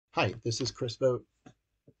Hi, this is Chris Vogt.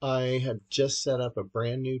 I have just set up a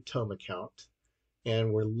brand new Tome account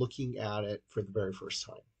and we're looking at it for the very first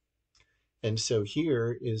time. And so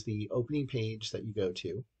here is the opening page that you go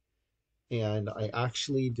to. And I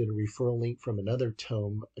actually did a referral link from another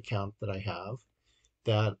Tome account that I have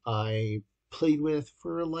that I played with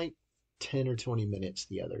for like 10 or 20 minutes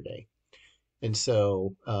the other day. And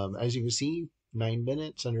so, as you can see, 9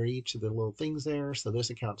 minutes under each of the little things there. So this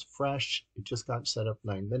account's fresh. It just got set up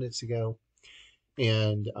 9 minutes ago.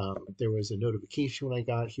 And there was a notification when I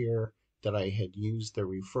got here that I had used the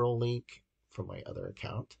referral link from my other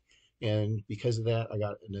account. And because of that, I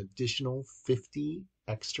got an additional 50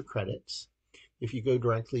 extra credits. If you go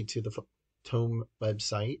directly to the Tome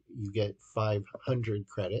website, you get 500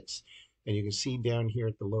 credits. And you can see down here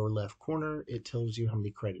at the lower left corner, it tells you how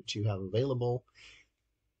many credits you have available.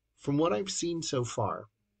 From what I've seen so far,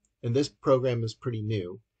 and this program is pretty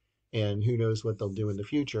new, and who knows what they'll do in the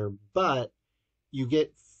future, but you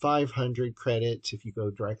get 500 credits if you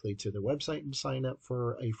go directly to the website and sign up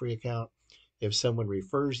for a free account. If someone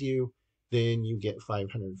refers you, then you get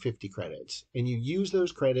 550 credits. And you use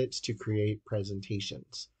those credits to create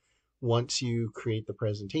presentations. Once you create the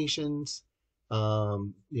presentations,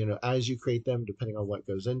 as you create them, depending on what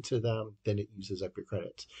goes into them, then it uses up your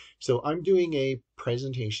credits. So I'm doing a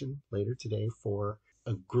presentation later today for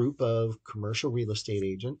a group of commercial real estate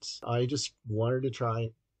agents. I just wanted to try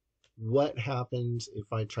what happens if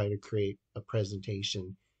I try to create a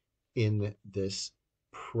presentation in this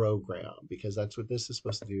program, because that's what this is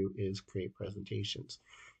supposed to do, is create presentations.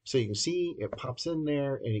 So you can see it pops in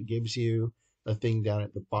there and it gives you a thing down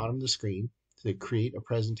at the bottom of the screen to create a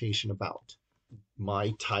presentation about.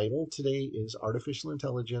 My title today is Artificial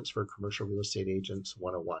Intelligence for Commercial Real Estate Agents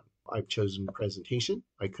 101. I've chosen presentation.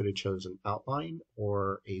 I could have chosen outline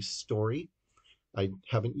or a story. I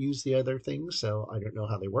haven't used the other things, so I don't know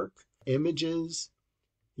how they work. Images,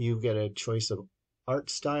 you get a choice of art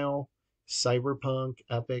style: cyberpunk,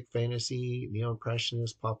 epic, fantasy,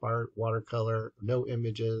 neo-impressionist, pop art, watercolor, no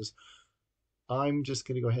images. I'm just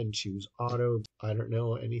going to go ahead and choose auto. I don't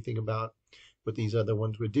know anything about what these other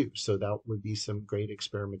ones would do, so that would be some great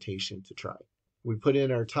experimentation to try. We put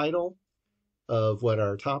in our title of what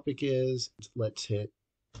our topic is. Let's hit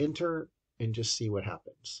enter and just see what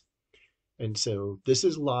happens. And so this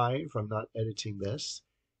is live. I'm not editing this.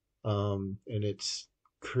 And it's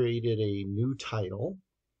created a new title.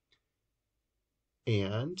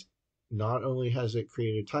 And not only has it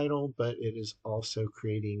created a title, but it is also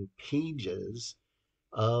creating pages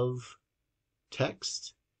of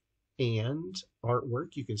text and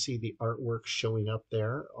artwork. You can see the artwork showing up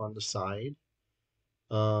there on the side.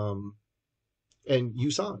 And you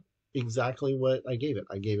saw exactly what I gave it.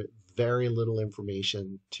 I gave it very little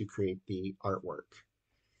information to create the artwork.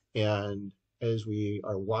 And as we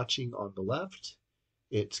are watching on the left,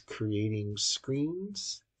 it's creating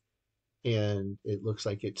screens, and it looks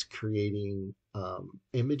like it's creating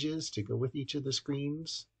images to go with each of the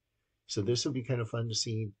screens. So this will be kind of fun to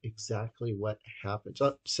see exactly what happens. Oh,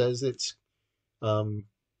 it says it's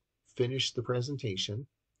finished the presentation.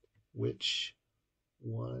 Which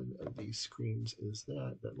one of these screens is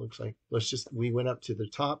that? That looks like, we went up to the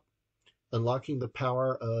top. Unlocking the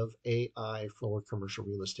power of AI for commercial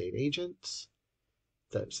real estate agents.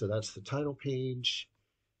 So that's the title page.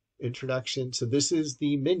 Introduction. So this is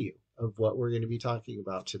the menu of what we're going to be talking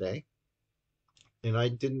about today. And I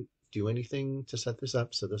didn't do anything to set this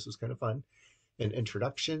up, so this was kind of fun. An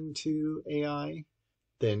introduction to AI,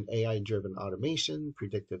 then AI-driven automation,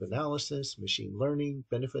 predictive analysis, machine learning,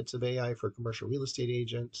 benefits of AI for commercial real estate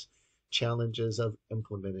agents, challenges of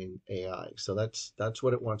implementing AI. So that's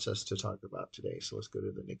what it wants us to talk about today. So let's go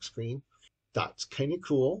to the next screen. That's kind of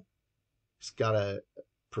cool. It's got a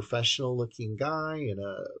professional looking guy in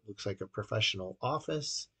looks like a professional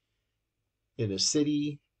office in a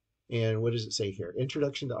city. And what does it say here?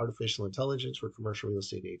 Introduction to artificial intelligence for commercial real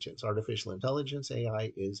estate agents. Artificial intelligence,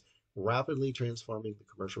 AI, is rapidly transforming the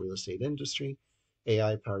commercial real estate industry.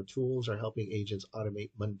 AI-powered tools are helping agents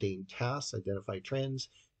automate mundane tasks, identify trends,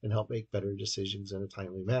 and help make better decisions in a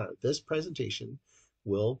timely manner. This presentation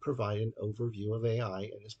will provide an overview of AI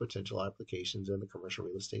and its potential applications in the commercial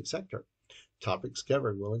real estate sector. Topics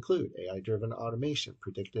covered will include AI-driven automation,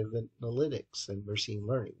 predictive analytics, and machine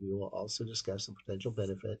learning. We will also discuss the potential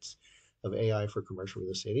benefits of AI for commercial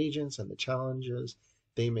real estate agents and the challenges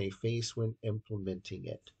they may face when implementing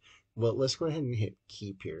it. Well, let's go ahead and hit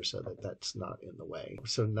keep here so that that's not in the way.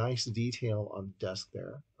 So nice detail on the desk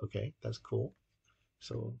there. Okay, that's cool.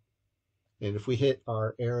 So, and if we hit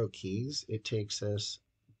our arrow keys, it takes us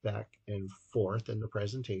back and forth in the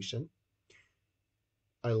presentation.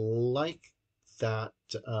 I like that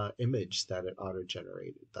image that it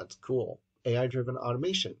auto-generated. That's cool. AI-driven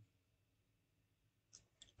automation.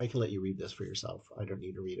 I can let you read this for yourself. I don't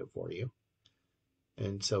need to read it for you.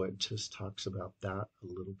 And so it just talks about that a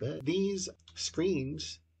little bit. These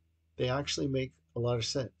screens, they actually make a lot of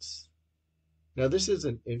sense. Now, this is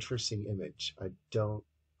an interesting image. I don't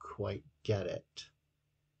quite get it,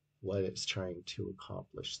 what it's trying to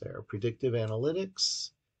accomplish there. Predictive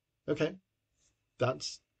analytics. Okay,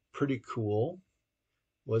 that's pretty cool.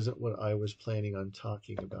 Wasn't what I was planning on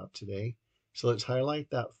talking about today. So let's highlight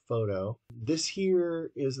that photo. This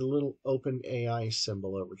here is a little open AI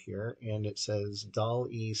symbol over here, and it says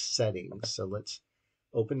DALL-E settings. So let's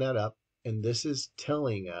open that up. And this is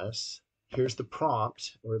telling us, here's the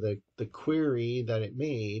prompt or the query that it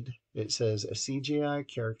made. It says a CGI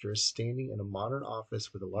character is standing in a modern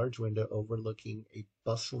office with a large window overlooking a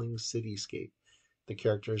bustling cityscape. The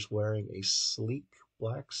character is wearing a sleek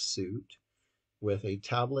black suit with a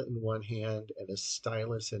tablet in one hand and a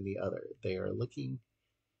stylus in the other. They are looking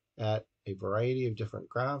at a variety of different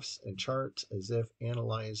graphs and charts as if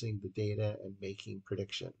analyzing the data and making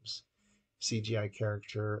predictions. CGI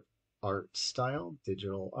character art style,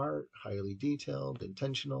 digital art, highly detailed,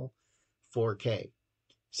 intentional, 4K.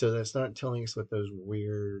 So that's not telling us what those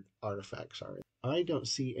weird artifacts are. I don't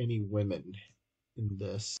see any women in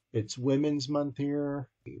this. It's Women's Month here.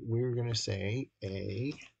 We're going to say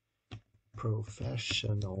a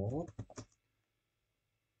professional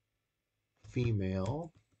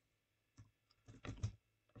female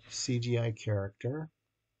CGI character.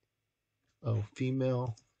 Oh,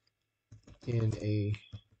 female in a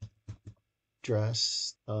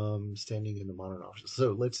dress, standing in the modern office.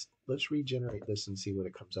 So let's regenerate this and see what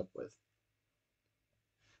it comes up with.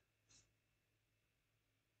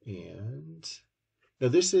 And now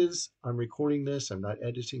this is, I'm recording this, I'm not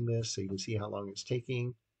editing this, so you can see how long it's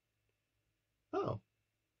taking. Oh,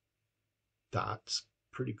 that's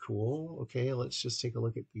pretty cool. Okay, let's just take a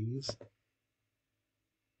look at these.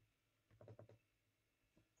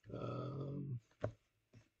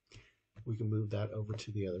 We can move that over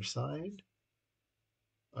to the other side.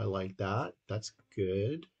 I like that. That's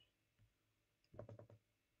good.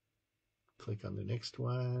 Click on the next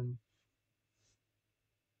one.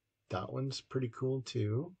 That one's pretty cool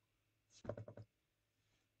too.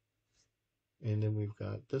 And then we've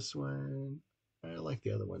got this one. I like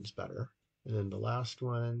the other ones better. And then the last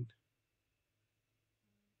one.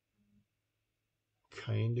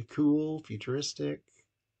 Kind of cool, futuristic.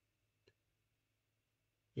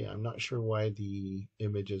 Yeah, I'm not sure why the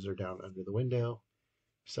images are down under the window.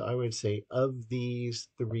 So I would say of these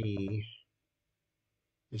three,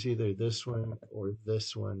 it's either this one or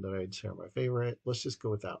this one that I'd say are my favorite. Let's just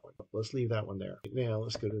go with that one. Let's leave that one there. Now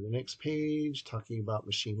let's go to the next page, talking about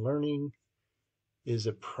machine learning. Is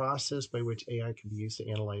a process by which AI can be used to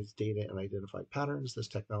analyze data and identify patterns. This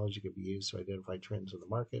technology can be used to identify trends in the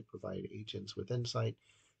market, provide agents with insight,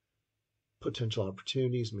 potential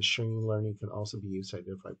opportunities. Machine learning can also be used to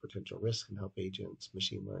identify potential risks and help agents.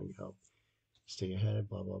 Machine learning help stay ahead,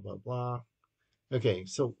 blah, blah, blah, blah. Okay,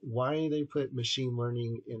 so why they put machine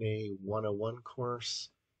learning in a 101 course,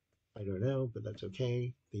 I don't know, but that's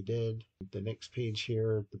okay. They did. The next page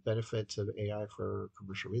here, the benefits of AI for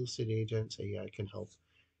commercial real estate agents. AI can help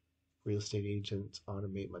real estate agents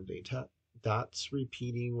automate mundane tasks. That's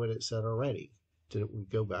repeating what it said already. Didn't we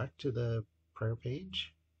go back to the prior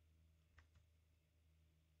page?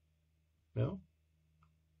 No?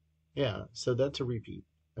 Yeah, so that's a repeat.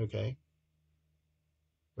 Okay.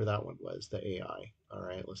 Where that one was, the AI. All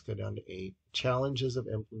right, let's go down to 8. Challenges of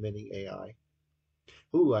implementing AI.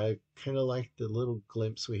 Ooh, I kind of like the little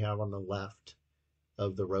glimpse we have on the left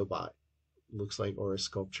of the robot. Looks like, or a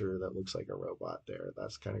sculpture that looks like a robot there.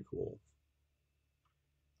 That's kind of cool.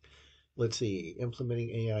 Let's see. Implementing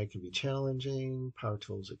AI can be challenging. Power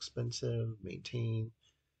tools expensive. Maintain.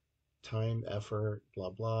 Time, effort, blah,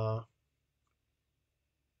 blah.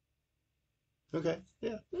 Okay,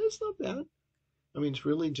 yeah, it's not bad. I mean, it's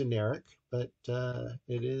really generic, but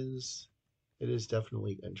it is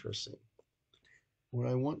definitely interesting. What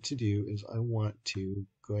I want to do is I want to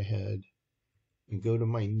go ahead and go to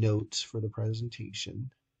my notes for the presentation.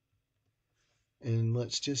 And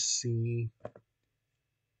let's just see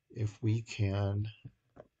if we can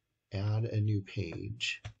add a new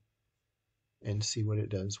page and see what it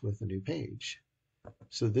does with a new page.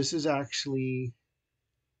 So this is actually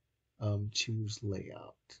choose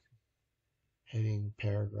layout. Heading,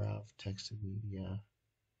 paragraph, text and media.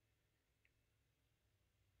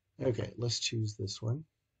 Okay, let's choose this one.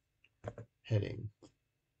 Heading.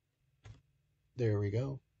 There we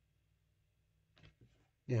go.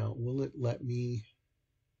 Now, will it let me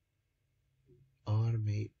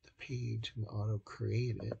automate the page and auto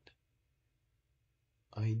create it.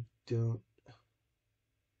 I don't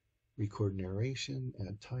record narration,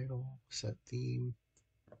 add title, set theme,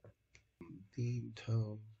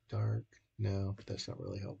 tone, dark. No, that's not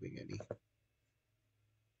really helping any.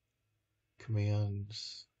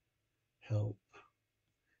 Commands, help.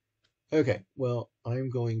 Okay, well, I'm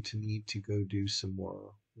going to need to go do some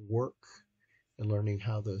more work and learning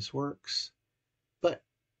how this works. But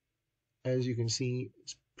as you can see,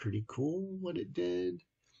 it's pretty cool what it did.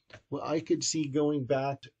 Well, I could see going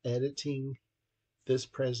back to editing this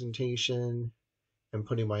presentation and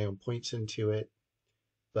putting my own points into it.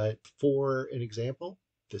 But for an example,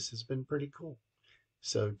 this has been pretty cool.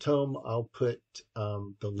 So Tome, I'll put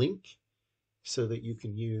the link so that you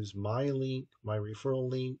can use my link, my referral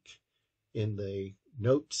link in the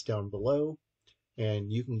notes down below,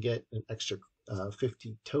 and you can get an extra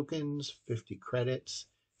 50 tokens, 50 credits,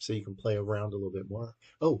 so you can play around a little bit more.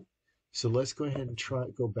 Oh, so let's go ahead and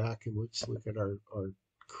go back and let's look at our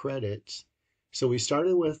credits. So we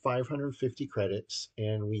started with 550 credits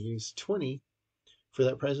and we used 20 for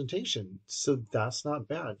that presentation. So that's not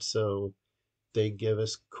bad. So they give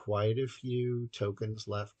us quite a few tokens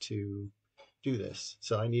left to do this.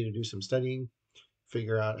 So I need to do some studying,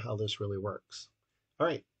 figure out how this really works. All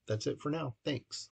right, that's it for now. Thanks.